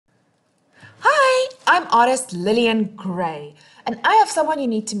artist Lillian Gray, and I have someone you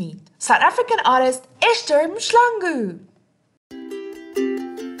need to meet, South African artist Esther Mahlangu.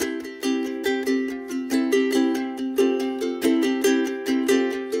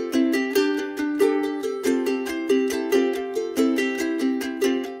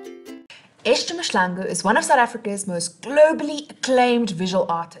 Esther Mahlangu is one of South Africa's most globally acclaimed visual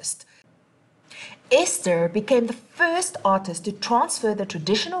artists. Esther became the first artist to transfer the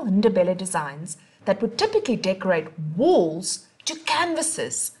traditional Ndebele designs that would typically decorate walls to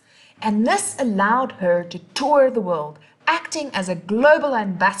canvases, and this allowed her to tour the world, acting as a global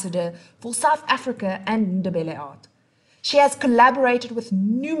ambassador for South Africa and Ndebele art. She has collaborated with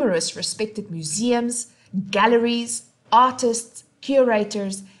numerous respected museums, galleries, artists,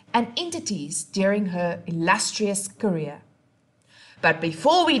 curators, and entities during her illustrious career. But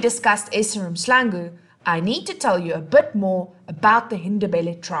before we discuss Esther Mahlangu, I need to tell you a bit more about the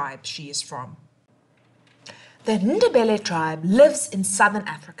Ndebele tribe she is from. The Ndebele tribe lives in southern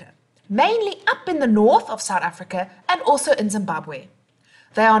Africa, mainly up in the north of South Africa and also in Zimbabwe.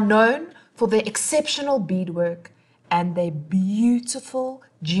 They are known for their exceptional beadwork and their beautiful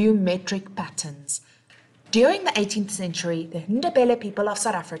geometric patterns. During the 18th century, the Ndebele people of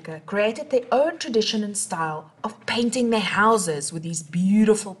South Africa created their own tradition and style of painting their houses with these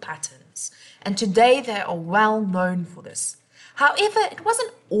beautiful patterns, and today they are well known for this. However, it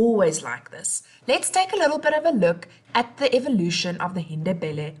wasn't always like this. Let's take a little bit of a look at the evolution of the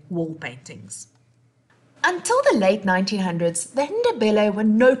Ndebele wall paintings. Until the late 1900s, the Ndebele were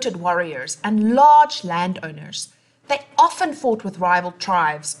noted warriors and large landowners. They often fought with rival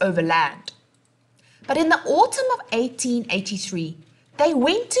tribes over land. But in the autumn of 1883, they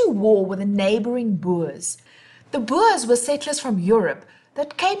went to war with the neighboring Boers. The Boers were settlers from Europe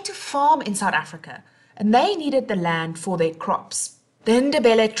that came to farm in South Africa, and they needed the land for their crops. The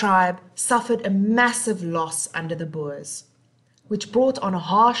Ndebele tribe suffered a massive loss under the Boers, which brought on a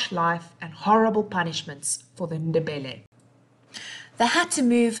harsh life and horrible punishments for the Ndebele. They had to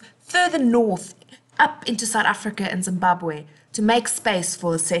move further north, up into South Africa and Zimbabwe, to make space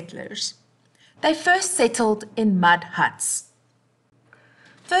for the settlers. They first settled in mud huts.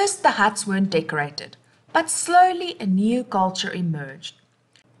 First, the huts weren't decorated, but slowly a new culture emerged.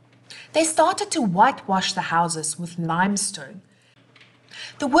 They started to whitewash the houses with limestone.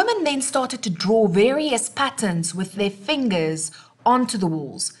 The women then started to draw various patterns with their fingers onto the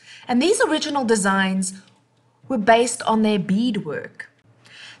walls, and these original designs were based on their beadwork.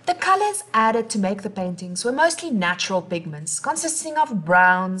 The colors added to make the paintings were mostly natural pigments consisting of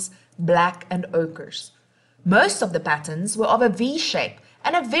browns, black and ochres. Most of the patterns were of a V shape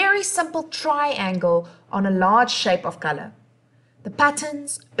and a very simple triangle on a large shape of color. The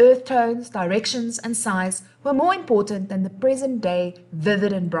patterns, earth tones, directions and size were more important than the present day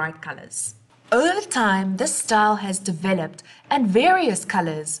vivid and bright colors. Over time, this style has developed and various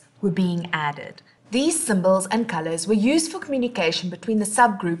colors were being added. These symbols and colors were used for communication between the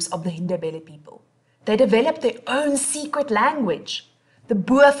subgroups of the Ndebele people. They developed their own secret language. The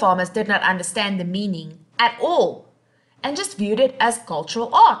Boer farmers did not understand the meaning at all and just viewed it as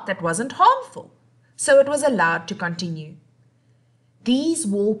cultural art that wasn't harmful, so it was allowed to continue. These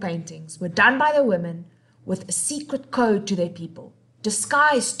wall paintings were done by the women with a secret code to their people,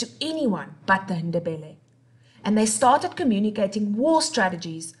 disguised to anyone but the Ndebele, and they started communicating war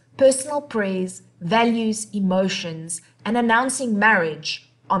strategies, personal praise, values, emotions, and announcing marriage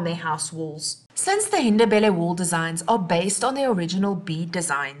on their house walls. Since the Ndebele wall designs are based on the original bead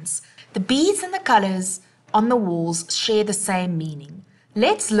designs, the beads and the colors on the walls share the same meaning.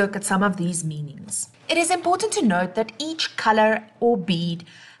 Let's look at some of these meanings. It is important to note that each color or bead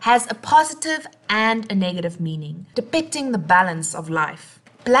has a positive and a negative meaning, depicting the balance of life.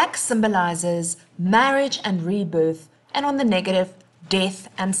 Black symbolizes marriage and rebirth, and on the negative, death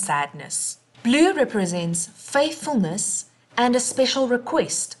and sadness. Blue represents faithfulness and a special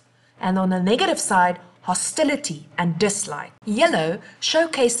request, and on the negative side, hostility and dislike. Yellow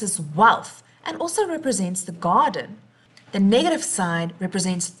showcases wealth and also represents the garden. The negative side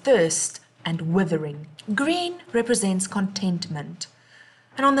represents thirst and withering. Green represents contentment.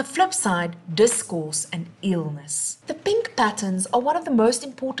 And on the flip side, discourse and illness. The pink patterns are one of the most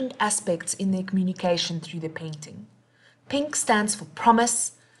important aspects in their communication through the painting. Pink stands for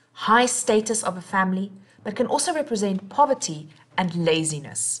promise, high status of a family, but can also represent poverty and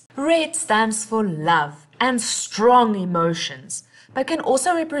laziness. Red stands for love and strong emotions, but can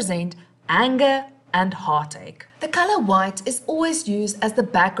also represent anger and heartache. The color white is always used as the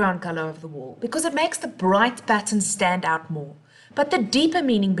background color of the wall because it makes the bright patterns stand out more. But the deeper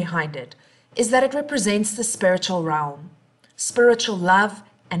meaning behind it is that it represents the spiritual realm, spiritual love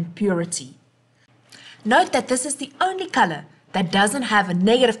and purity. Note that this is the only color that doesn't have a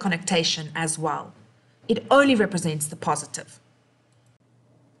negative connotation as well. It only represents the positive.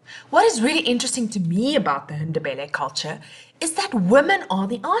 What is really interesting to me about the Ndebele culture is that women are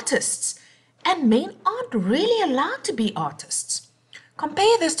the artists and men aren't really allowed to be artists.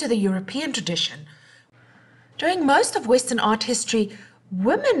 Compare this to the European tradition. During most of Western art history,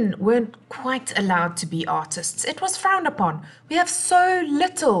 women weren't quite allowed to be artists. It was frowned upon. We have so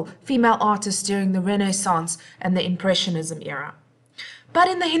little female artists during the Renaissance and the Impressionism era. But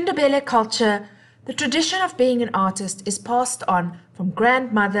in the Ndebele culture, the tradition of being an artist is passed on from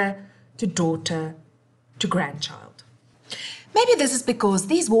grandmother to daughter to grandchild. Maybe this is because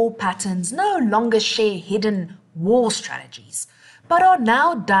these wall patterns no longer share hidden wall strategies, but are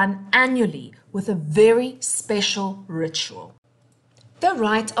now done annually with a very special ritual. The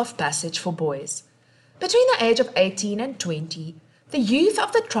rite of passage for boys. Between the age of 18 and 20, the youth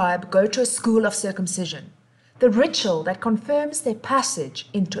of the tribe go to a school of circumcision, the ritual that confirms their passage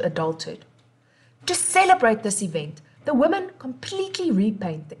into adulthood. To celebrate this event, the women completely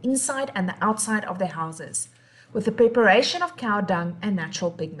repaint the inside and the outside of their houses with the preparation of cow dung and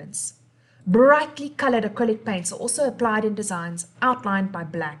natural pigments. Brightly colored acrylic paints are also applied in designs outlined by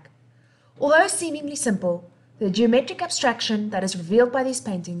black. Although seemingly simple, the geometric abstraction that is revealed by these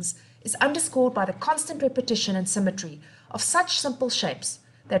paintings is underscored by the constant repetition and symmetry of such simple shapes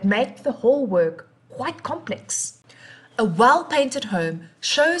that make the whole work quite complex. A well-painted home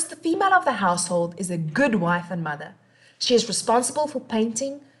shows the female of the household is a good wife and mother. She is responsible for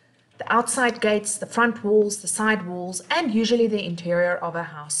painting the outside gates, the front walls, the side walls, and usually the interior of her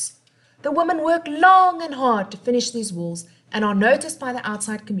house. The women work long and hard to finish these walls and are noticed by the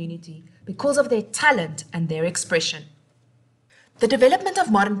outside community because of their talent and their expression. The development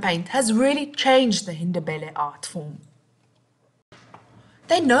of modern paint has really changed the Ndebele art form.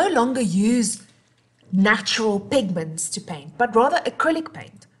 They no longer use natural pigments to paint, but rather acrylic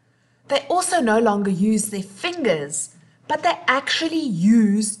paint. They also no longer use their fingers, but they actually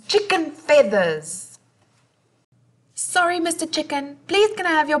use chicken feathers. Sorry, Mr. Chicken, please can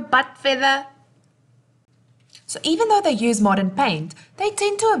I have your butt feather? So even though they use modern paint, they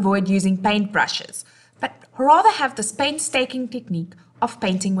tend to avoid using paint brushes, but rather have this painstaking technique of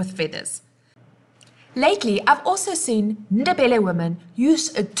painting with feathers. Lately, I've also seen Ndebele women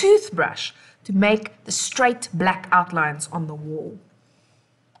use a toothbrush to make the straight black outlines on the wall.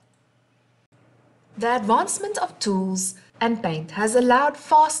 The advancement of tools and paint has allowed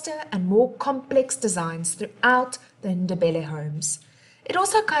faster and more complex designs throughout the Ndebele homes. It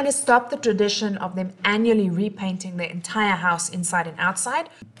also kind of stopped the tradition of them annually repainting their entire house inside and outside.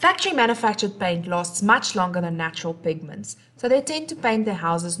 Factory manufactured paint lasts much longer than natural pigments, so they tend to paint their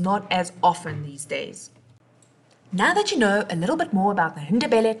houses not as often these days. Now that you know a little bit more about the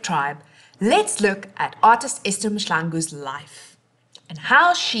Ndebele tribe, let's look at artist Esther Mahlangu's life and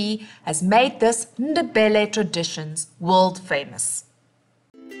how she has made this Ndebele traditions world famous.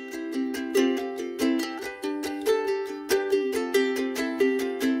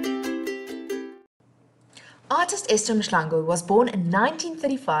 Artist Esther Mahlangu was born in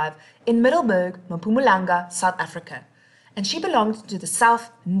 1935 in Middelburg, Mpumalanga, South Africa, and she belonged to the South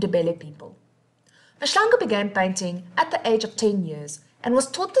Ndebele people. Mahlangu began painting at the age of 10 years and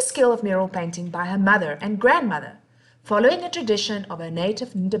was taught the skill of mural painting by her mother and grandmother, following a tradition of her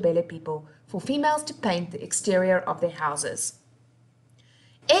native Ndebele people for females to paint the exterior of their houses.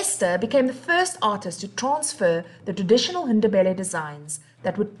 Esther became the first artist to transfer the traditional Ndebele designs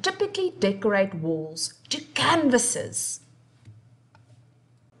that would typically decorate walls to canvases.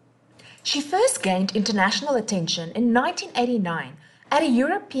 She first gained international attention in 1989 at a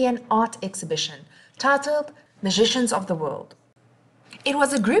European art exhibition titled Magicians of the World. It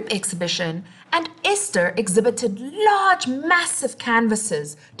was a group exhibition and Esther exhibited large, massive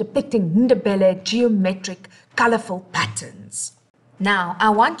canvases depicting Ndebele geometric, colorful patterns. Now, I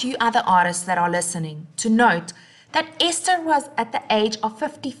want you other artists that are listening to note that Esther was at the age of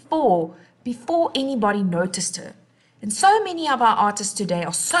 54 before anybody noticed her. And so many of our artists today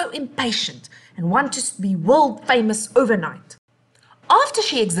are so impatient and want to be world famous overnight. After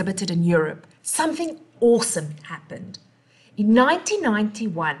she exhibited in Europe, something awesome happened. In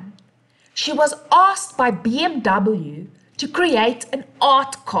 1991, she was asked by BMW to create an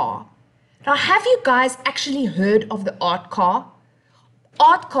art car. Now, have you guys actually heard of the art car?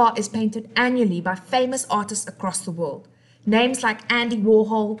 Art car is painted annually by famous artists across the world. Names like Andy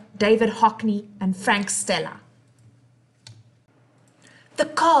Warhol, David Hockney, and Frank Stella. The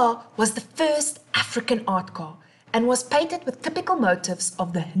car was the first African art car and was painted with typical motifs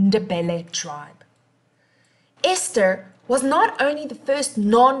of the Ndebele tribe. Esther was not only the first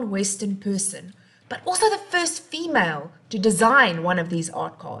non-Western person, but also the first female to design one of these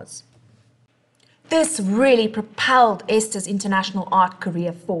art cars. This really propelled Esther's international art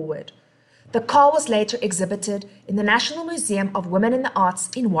career forward. The car was later exhibited in the National Museum of Women in the Arts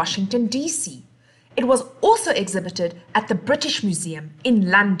in Washington, D.C. It was also exhibited at the British Museum in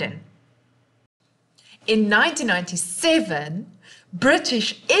London. In 1997,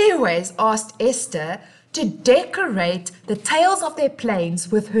 British Airways asked Esther to decorate the tails of their planes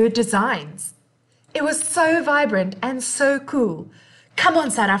with her designs. It was so vibrant and so cool. Come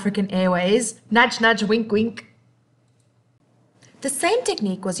on, South African Airways, nudge nudge, wink wink. The same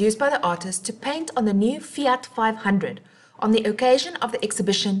technique was used by the artist to paint on the new Fiat 500 on the occasion of the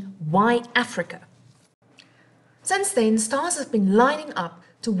exhibition Why Africa? Since then, stars have been lining up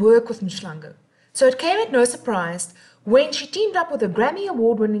to work with Mahlangu, so it came at no surprise when she teamed up with a Grammy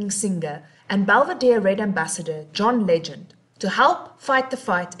Award-winning singer and Belvedere Red Ambassador John Legend to help fight the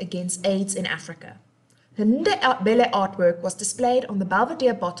fight against AIDS in Africa. The Ndebele artwork was displayed on the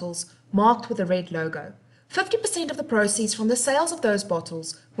Belvedere bottles marked with a red logo. 50% of the proceeds from the sales of those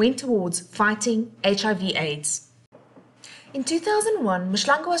bottles went towards fighting HIV/AIDS. In 2001,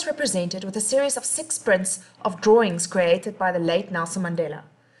 Mahlangu was represented with a series of 6 prints of drawings created by the late Nelson Mandela.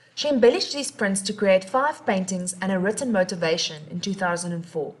 She embellished these prints to create 5 paintings and a written motivation in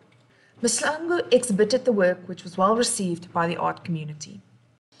 2004. Mahlangu exhibited the work, which was well received by the art community.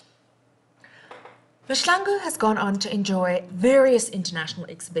 Mahlangu has gone on to enjoy various international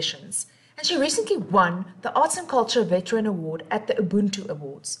exhibitions, and she recently won the Arts and Culture Veteran Award at the Ubuntu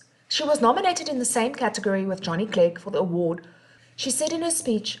Awards. She was nominated in the same category with Johnny Clegg for the award. She said in her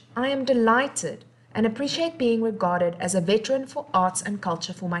speech, "I am delighted and appreciate being regarded as a veteran for arts and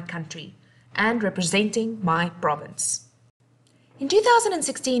culture for my country and representing my province." In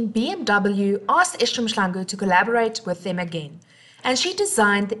 2016, BMW asked Esther Mahlangu to collaborate with them again, and she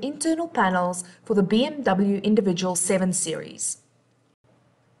designed the internal panels for the BMW Individual 7 Series.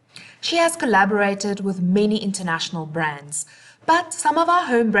 She has collaborated with many international brands, but some of our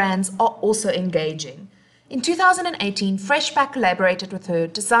home brands are also engaging. In 2018, Freshpack collaborated with her,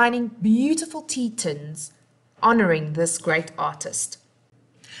 designing beautiful tea tins, honoring this great artist.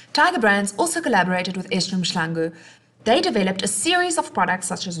 Tiger Brands also collaborated with Esther Mahlangu. They developed a series of products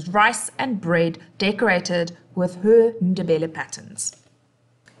such as rice and bread decorated with her Ndebele patterns.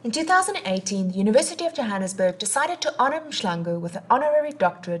 In 2018, the University of Johannesburg decided to honor Mahlangu with an honorary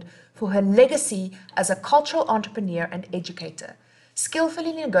doctorate for her legacy as a cultural entrepreneur and educator,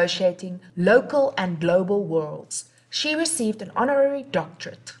 skillfully negotiating local and global worlds. She received an honorary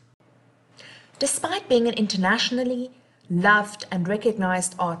doctorate. Despite being an internationally loved and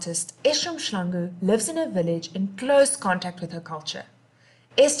recognized artist, Esther Mahlangu lives in a village in close contact with her culture.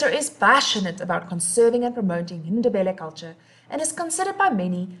 Esther is passionate about conserving and promoting Ndebele culture and is considered by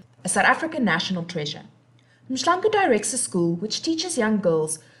many a South African national treasure. Mahlangu directs a school which teaches young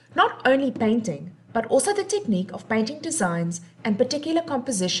girls not only painting, but also the technique of painting designs and particular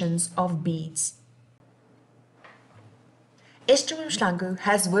compositions of beads. Esther Mahlangu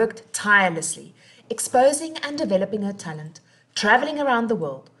has worked tirelessly, exposing and developing her talent, traveling around the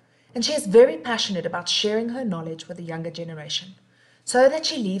world, and she is very passionate about sharing her knowledge with the younger generation, so that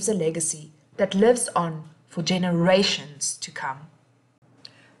she leaves a legacy that lives on for generations to come.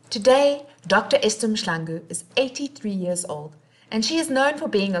 Today, Dr. Esther Mahlangu is 83 years old, and she is known for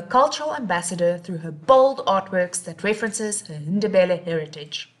being a cultural ambassador through her bold artworks that references her Ndebele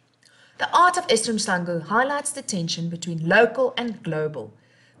heritage. The art of Esther Mahlangu highlights the tension between local and global,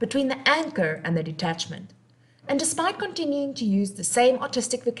 between the anchor and the detachment. And despite continuing to use the same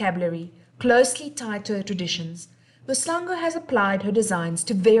artistic vocabulary closely tied to her traditions, Mahlangu has applied her designs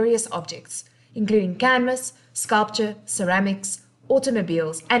to various objects, including canvas, sculpture, ceramics,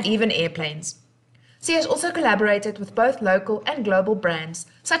 automobiles, and even airplanes. She has also collaborated with both local and global brands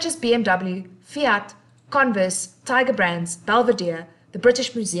such as BMW, Fiat, Converse, Tiger Brands, Belvedere, the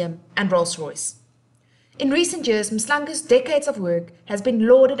British Museum, and Rolls-Royce. In recent years, Mahlangu's decades of work has been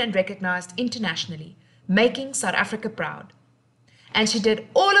lauded and recognized internationally, making South Africa proud. And she did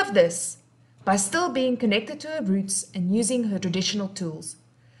all of this by still being connected to her roots and using her traditional tools.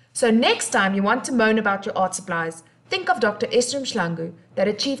 So next time you want to moan about your art supplies, think of Dr. Esther Mahlangu that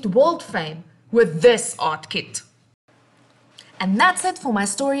achieved world fame with this art kit. And that's it for my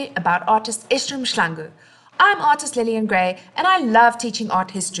story about artist Esther Mahlangu. I'm artist Lillian Gray and I love teaching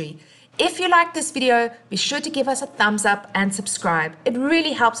art history. If you like this video, be sure to give us a thumbs up and subscribe. It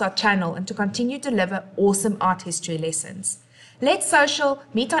really helps our channel and to continue to deliver awesome art history lessons. Let's social,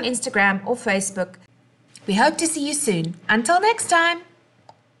 meet on Instagram or Facebook. We hope to see you soon. Until next time.